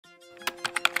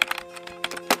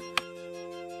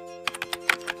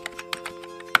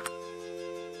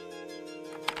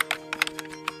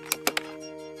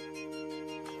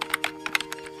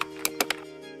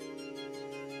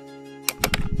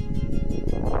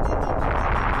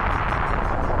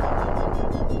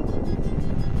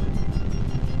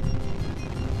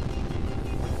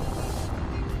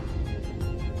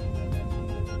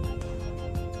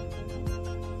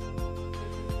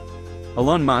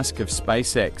Elon Musk of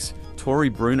SpaceX, Tory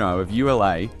Bruno of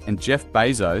ULA, and Jeff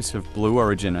Bezos of Blue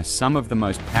Origin are some of the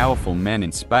most powerful men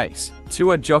in space. Two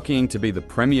are jockeying to be the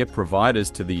premier providers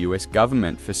to the US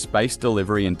government for space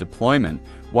delivery and deployment,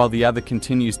 while the other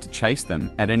continues to chase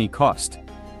them at any cost.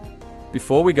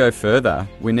 Before we go further,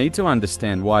 we need to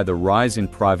understand why the rise in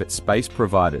private space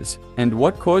providers, and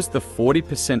what caused the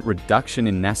 40% reduction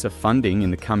in NASA funding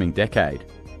in the coming decade.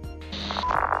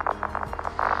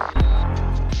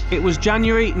 It was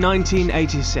January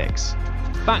 1986.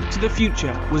 Back to the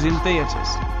Future was in theatres,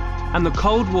 and the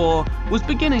Cold War was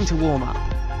beginning to warm up.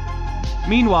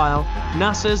 Meanwhile,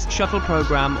 NASA's shuttle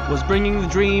program was bringing the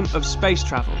dream of space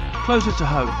travel closer to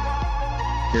home.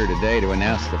 Here today to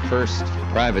announce the first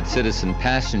private citizen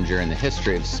passenger in the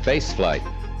history of spaceflight.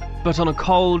 But on a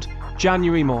cold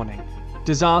January morning,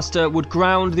 disaster would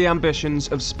ground the ambitions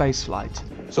of spaceflight.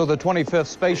 So the 25th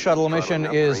Space Shuttle mission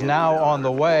is now on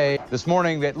the way. This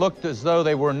morning it looked as though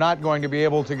they were not going to be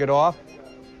able to get off.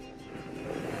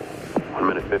 1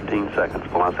 minute 15 seconds,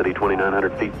 velocity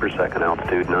 2,900 feet per second,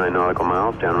 altitude 9 nautical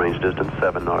miles, downrange distance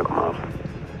 7 nautical miles.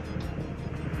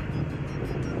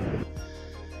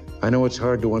 I know it's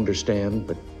hard to understand,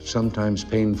 but sometimes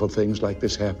painful things like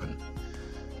this happen.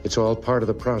 It's all part of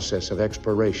the process of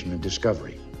exploration and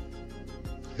discovery.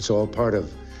 It's all part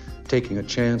of taking a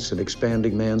chance and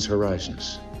expanding man's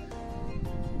horizons.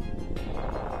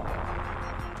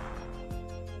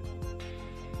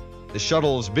 The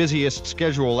shuttle's busiest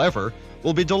schedule ever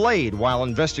will be delayed while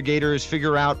investigators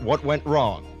figure out what went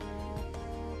wrong.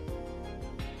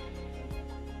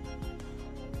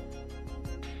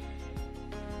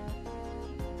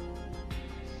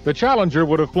 The Challenger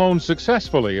would have flown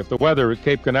successfully if the weather at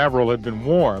Cape Canaveral had been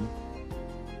warm.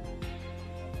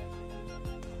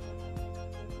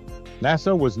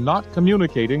 NASA was not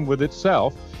communicating with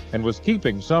itself and was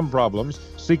keeping some problems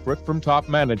secret from top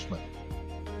management.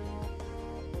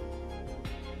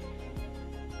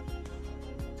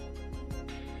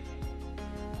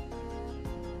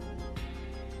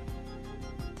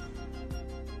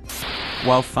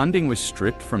 While funding was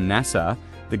stripped from NASA,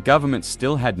 the government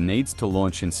still had needs to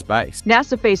launch in space.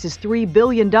 NASA faces $3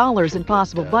 billion in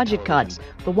possible budget cuts.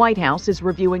 The White House is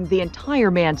reviewing the entire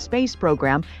manned space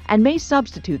program and may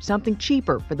substitute something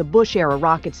cheaper for the Bush-era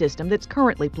rocket system that's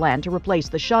currently planned to replace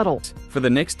the shuttle. For the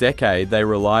next decade, they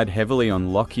relied heavily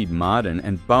on Lockheed Martin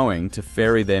and Boeing to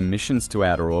ferry their missions to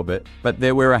outer orbit, but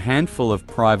there were a handful of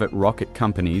private rocket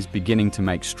companies beginning to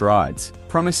make strides,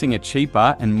 promising a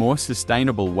cheaper and more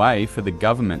sustainable way for the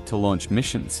government to launch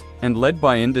missions. And led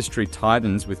by industry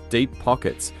titans with deep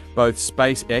pockets, both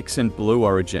SpaceX and Blue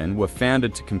Origin were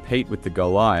founded to compete with the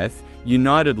Goliath,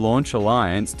 United Launch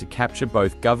Alliance to capture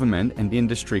both government and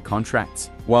industry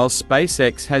contracts. While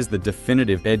SpaceX has the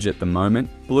definitive edge at the moment,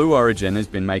 Blue Origin has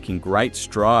been making great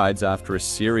strides after a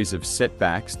series of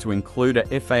setbacks, to include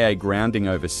a FAA grounding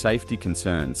over safety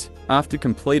concerns. After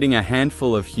completing a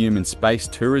handful of human space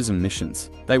tourism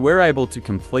missions, they were able to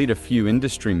complete a few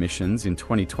industry missions in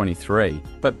 2023,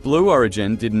 but Blue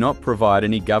Origin did not provide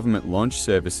any government launch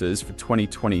services for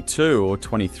 2022 or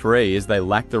 23 as they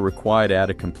lacked the required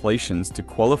outer completions to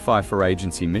qualify for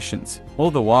agency missions.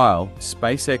 All the while,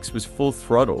 SpaceX was full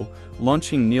throttle,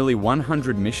 launching nearly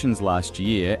 100 missions last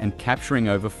year and capturing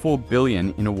over $4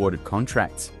 billion in awarded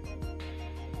contracts.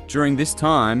 During this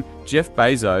time, Jeff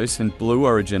Bezos and Blue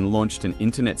Origin launched an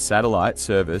internet satellite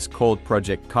service called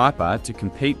Project Kuiper to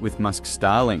compete with Musk's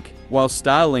Starlink. While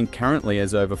Starlink currently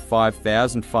has over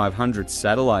 5,500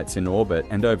 satellites in orbit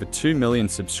and over 2 million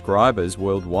subscribers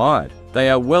worldwide, they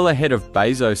are well ahead of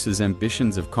Bezos's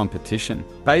ambitions of competition.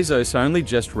 Bezos only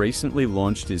just recently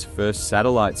launched his first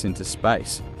satellites into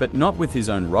space, but not with his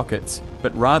own rockets,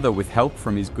 but rather with help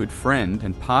from his good friend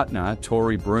and partner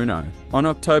Tory Bruno. On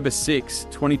October 6,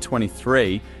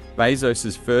 2023,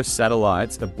 Bezos' first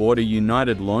satellites aboard a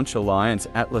United Launch Alliance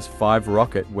Atlas V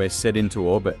rocket were set into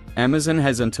orbit. Amazon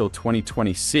has until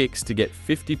 2026 to get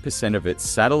 50% of its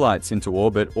satellites into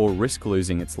orbit or risk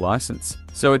losing its license.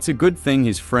 So it's a good thing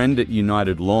his friend at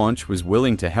United Launch was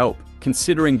willing to help,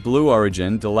 considering Blue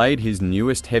Origin delayed his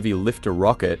newest heavy lifter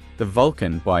rocket, the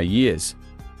Vulcan, by years.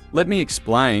 Let me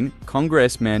explain.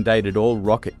 Congress mandated all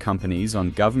rocket companies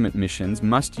on government missions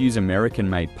must use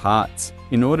American-made parts.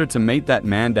 In order to meet that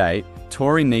mandate,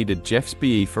 Tory needed Jeff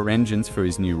Bezo for engines for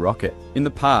his new rocket. In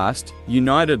the past,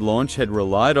 United Launch had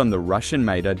relied on the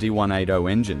Russian-made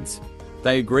D180 engines.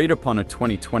 They agreed upon a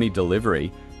 2020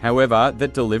 delivery. However,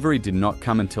 that delivery did not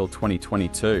come until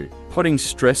 2022, putting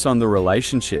stress on the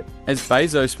relationship, as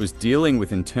Bezos was dealing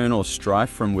with internal strife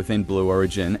from within Blue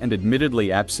Origin and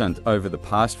admittedly absent over the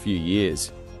past few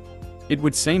years. It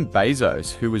would seem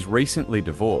Bezos, who was recently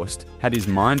divorced, had his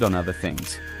mind on other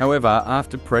things. However,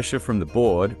 after pressure from the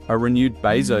board, a renewed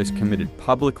Bezos committed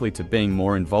publicly to being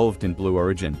more involved in Blue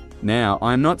Origin. Now,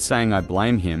 I'm not saying I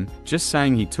blame him, just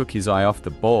saying he took his eye off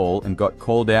the ball and got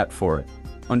called out for it.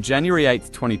 On January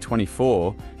 8,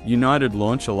 2024, United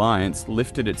Launch Alliance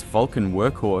lifted its Vulcan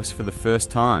workhorse for the first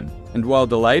time. And while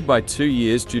delayed by 2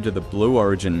 years due to the Blue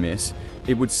Origin miss,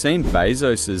 it would seem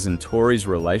Bezos's and Tory's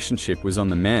relationship was on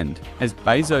the mend, as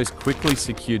Bezos quickly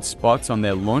secured spots on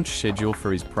their launch schedule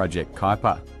for his project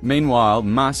Kuiper. Meanwhile,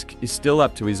 Musk is still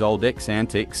up to his old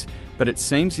antics, but it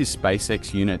seems his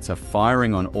SpaceX units are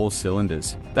firing on all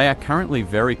cylinders. They are currently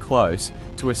very close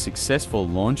to a successful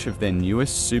launch of their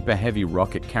newest super heavy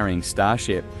rocket carrying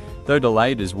Starship. Though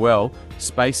delayed as well,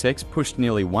 SpaceX pushed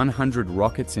nearly 100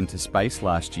 rockets into space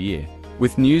last year.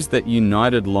 With news that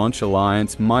United Launch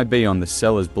Alliance might be on the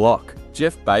seller's block,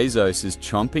 Jeff Bezos is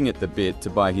chomping at the bit to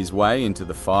buy his way into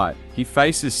the fight. He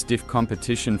faces stiff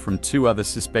competition from 2 other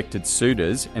suspected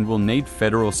suitors and will need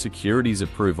federal securities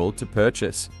approval to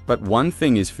purchase. But one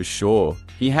thing is for sure,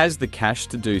 he has the cash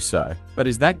to do so. But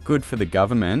is that good for the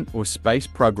government or space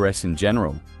progress in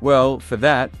general? Well, for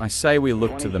that, I say we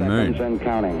look to the moon. 20 seconds and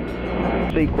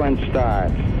counting. Sequence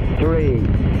starts.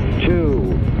 3, 2,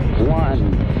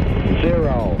 1.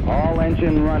 0. All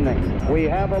engine running. We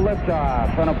have a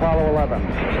liftoff on Apollo 11.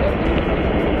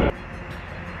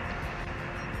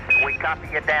 We copy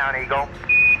you down, Eagle.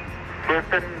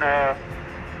 Houston,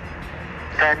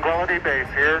 Tranquility Base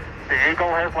here. The Eagle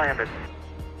has landed.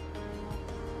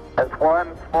 That's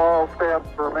one small step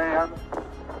for man,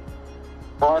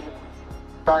 one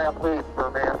giant leap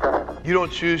for mankind. You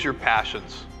don't choose your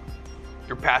passions.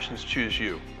 Your passions choose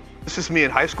you. This is me in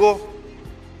high school.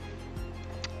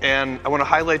 And I want to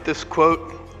highlight this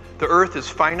quote: "The Earth is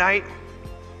finite,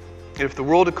 and if the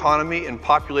world economy and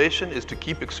population is to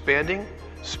keep expanding,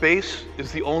 space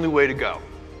is the only way to go."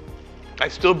 I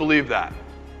still believe that.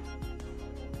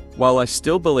 While I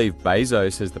still believe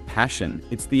Bezos has the passion,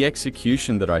 it's the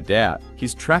execution that I doubt.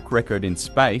 His track record in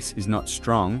space is not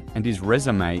strong, and his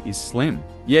resume is slim.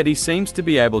 Yet he seems to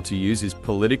be able to use his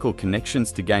political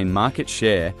connections to gain market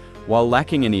share, while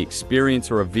lacking any experience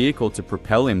or a vehicle to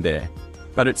propel him there.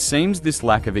 But it seems this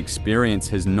lack of experience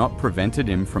has not prevented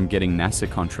him from getting NASA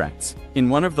contracts. In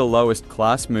one of the lowest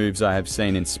class moves I have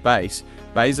seen in space,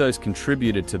 Bezos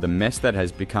contributed to the mess that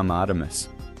has become Artemis.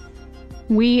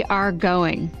 We are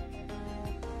going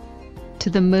to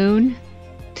the moon,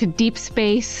 to deep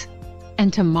space,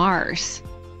 and to Mars.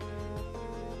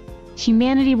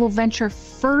 Humanity will venture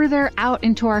further out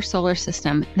into our solar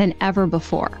system than ever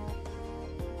before.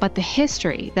 But the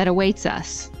history that awaits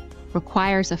us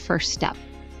requires a first step.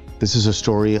 This is a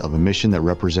story of a mission that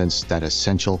represents that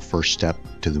essential first step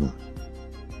to the moon.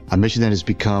 A mission that has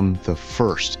become the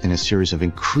first in a series of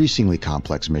increasingly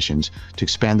complex missions to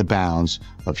expand the bounds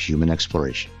of human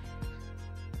exploration.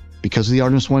 Because of the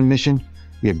Artemis 1 mission,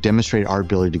 we have demonstrated our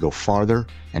ability to go farther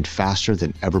and faster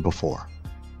than ever before,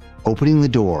 opening the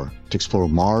door to explore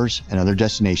Mars and other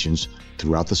destinations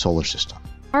throughout the solar system.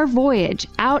 Our voyage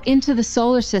out into the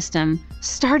solar system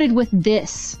started with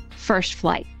this first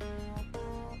flight.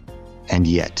 And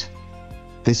yet,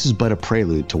 this is but a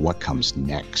prelude to what comes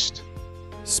next.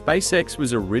 SpaceX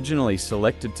was originally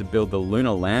selected to build the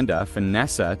lunar lander for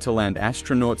NASA to land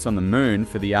astronauts on the moon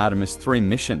for the Artemis 3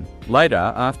 mission.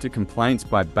 Later, after complaints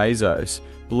by Bezos,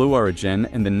 Blue Origin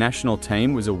and the national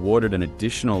team was awarded an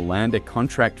additional lander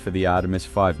contract for the Artemis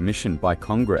 5 mission by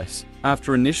Congress.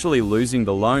 After initially losing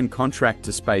the loan contract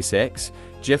to SpaceX,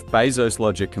 Jeff Bezos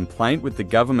lodged a complaint with the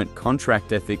Government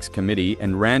Contract Ethics Committee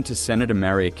and ran to Senator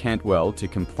Maria Cantwell to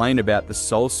complain about the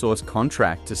sole source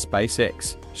contract to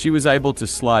SpaceX. She was able to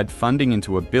slide funding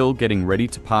into a bill getting ready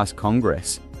to pass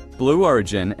Congress. Blue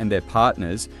Origin and their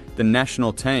partners, the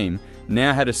national team,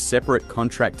 now had a separate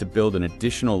contract to build an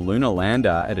additional lunar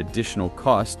lander at additional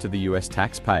cost to the US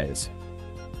taxpayers.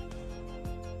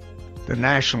 The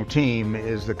national team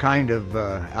is the kind of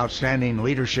outstanding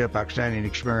leadership, outstanding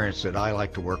experience that I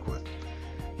like to work with.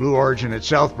 Blue Origin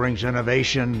itself brings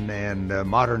innovation and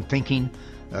modern thinking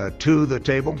to the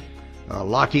table.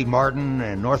 Lockheed Martin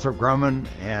and Northrop Grumman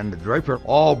and Draper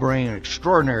all bring an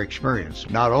extraordinary experience,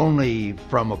 not only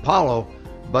from Apollo,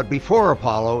 but before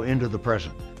Apollo into the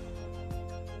present.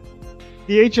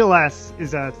 The HLS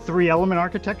is a 3-element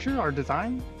architecture, our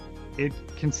design. It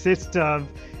consists of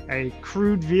a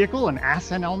crewed vehicle, an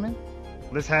ascent element,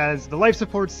 This has the life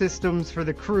support systems for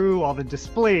the crew, all the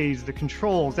displays, the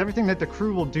controls, everything that the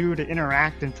crew will do to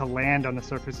interact and to land on the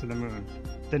surface of the moon.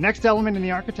 The next element in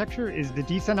the architecture is the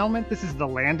descent element. This is the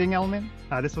landing element.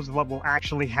 This was what will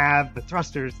actually have the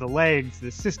thrusters, the legs,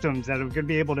 the systems that are going to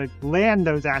be able to land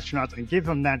those astronauts and give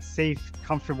them that safe,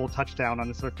 comfortable touchdown on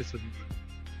the surface of the moon.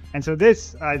 And so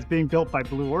this is being built by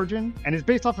Blue Origin and is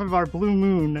based off of our Blue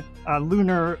Moon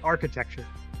lunar architecture.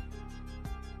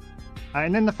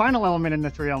 And then the final element in the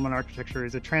three-element architecture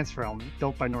is a transfer element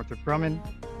built by Northrop Grumman.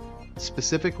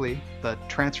 Specifically, the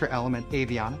transfer element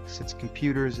avionics, its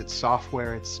computers, its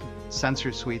software, its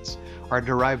sensor suites are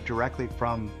derived directly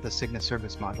from the Cygnus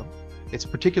service module. It's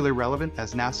particularly relevant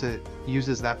as NASA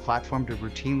uses that platform to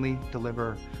routinely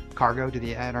deliver cargo to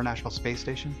the International Space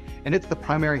Station, and it's the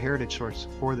primary heritage source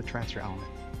for the transfer element.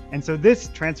 And so this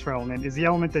transfer element is the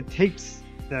element that takes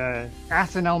the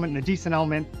ascent element and the descent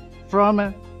element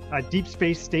from a deep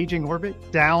space staging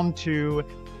orbit down to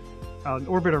an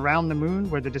orbit around the moon,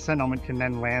 where the descent element can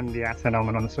then land the ascent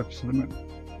element on the surface of the moon.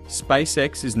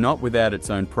 SpaceX is not without its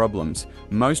own problems,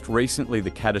 most recently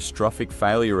the catastrophic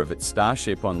failure of its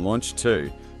Starship on Launch 2,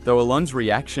 though Elon's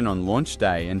reaction on launch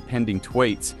day and pending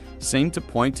tweets seemed to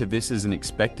point to this as an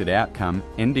expected outcome,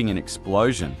 ending in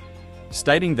explosion,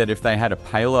 stating that if they had a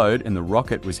payload and the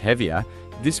rocket was heavier,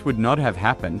 this would not have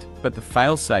happened, but the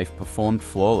failsafe performed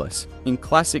flawless. In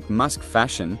classic Musk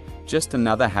fashion, just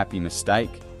another happy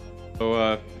mistake.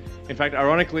 So, in fact,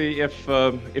 ironically, if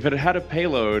it had a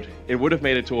payload, it would have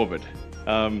made it to orbit.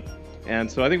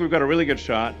 And so I think we've got a really good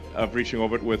shot of reaching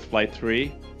orbit with Flight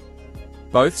 3.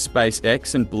 Both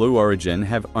SpaceX and Blue Origin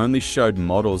have only showed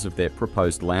models of their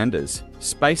proposed landers.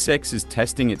 SpaceX is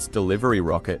testing its delivery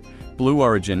rocket. Blue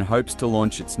Origin hopes to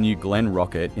launch its New Glenn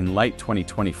rocket in late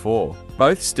 2024.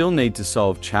 Both still need to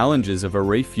solve challenges of a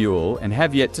refuel and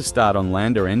have yet to start on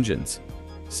lander engines.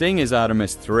 Seeing as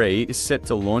Artemis 3 is set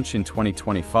to launch in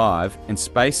 2025 and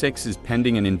SpaceX is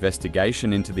pending an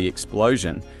investigation into the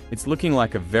explosion, it's looking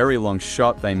like a very long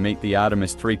shot they meet the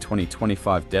Artemis 3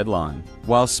 2025 deadline.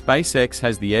 While SpaceX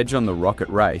has the edge on the rocket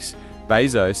race,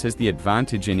 Bezos has the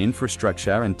advantage in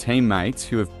infrastructure and teammates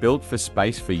who have built for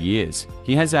space for years.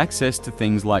 He has access to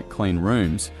things like clean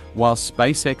rooms, while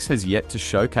SpaceX has yet to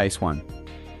showcase one.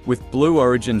 With Blue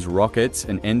Origin's rockets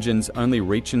and engines only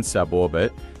reaching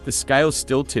suborbit, the scales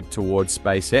still tip towards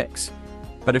SpaceX.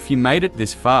 But if you made it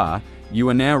this far, you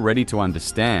are now ready to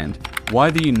understand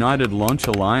why the United Launch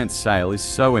Alliance sale is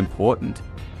so important.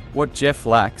 What Jeff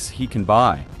lacks, he can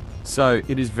buy. So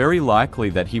it is very likely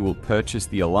that he will purchase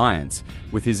the alliance.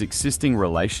 With his existing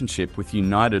relationship with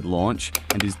United Launch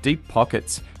and his deep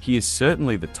pockets, he is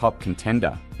certainly the top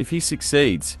contender. If he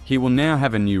succeeds, he will now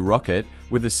have a new rocket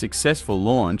with a successful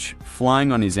launch,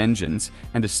 flying on his engines,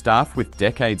 and a staff with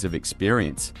decades of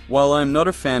experience. While I'm not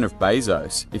a fan of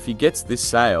Bezos, if he gets this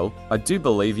sale, I do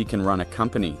believe he can run a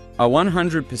company. I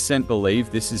 100% believe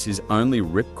this is his only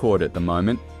ripcord at the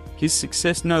moment. His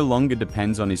success no longer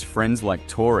depends on his friends like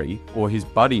Tory or his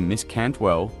buddy Miss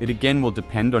Cantwell, it again will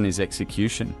depend on his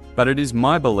execution. But it is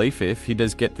my belief if he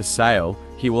does get the sale,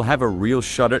 he will have a real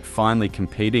shot at finally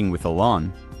competing with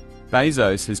Elon.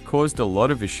 Bezos has caused a lot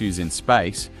of issues in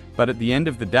space, but at the end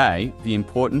of the day, the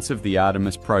importance of the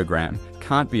Artemis program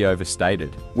can't be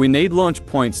overstated. We need launch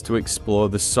points to explore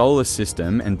the solar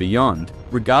system and beyond.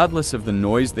 Regardless of the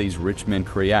noise these rich men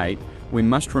create, we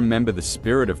must remember the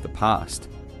spirit of the past.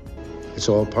 It's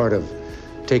all part of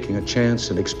taking a chance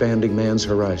and expanding man's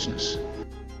horizons.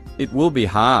 It will be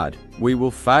hard, we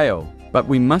will fail, but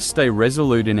we must stay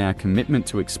resolute in our commitment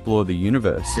to explore the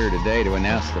universe. Here today to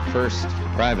announce the first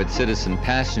private citizen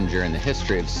passenger in the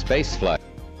history of spaceflight.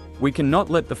 We cannot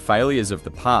let the failures of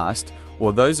the past,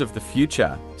 or those of the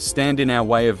future, stand in our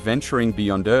way of venturing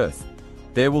beyond Earth.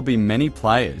 There will be many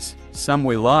players, some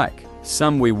we like,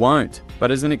 some we won't,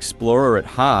 but as an explorer at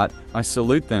heart, I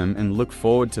salute them and look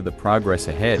forward to the progress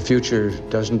ahead. The future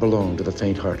doesn't belong to the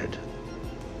faint-hearted.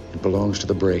 It belongs to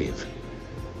the brave.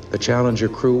 The Challenger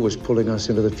crew was pulling us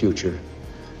into the future,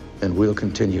 and we'll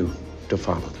continue to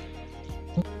follow them.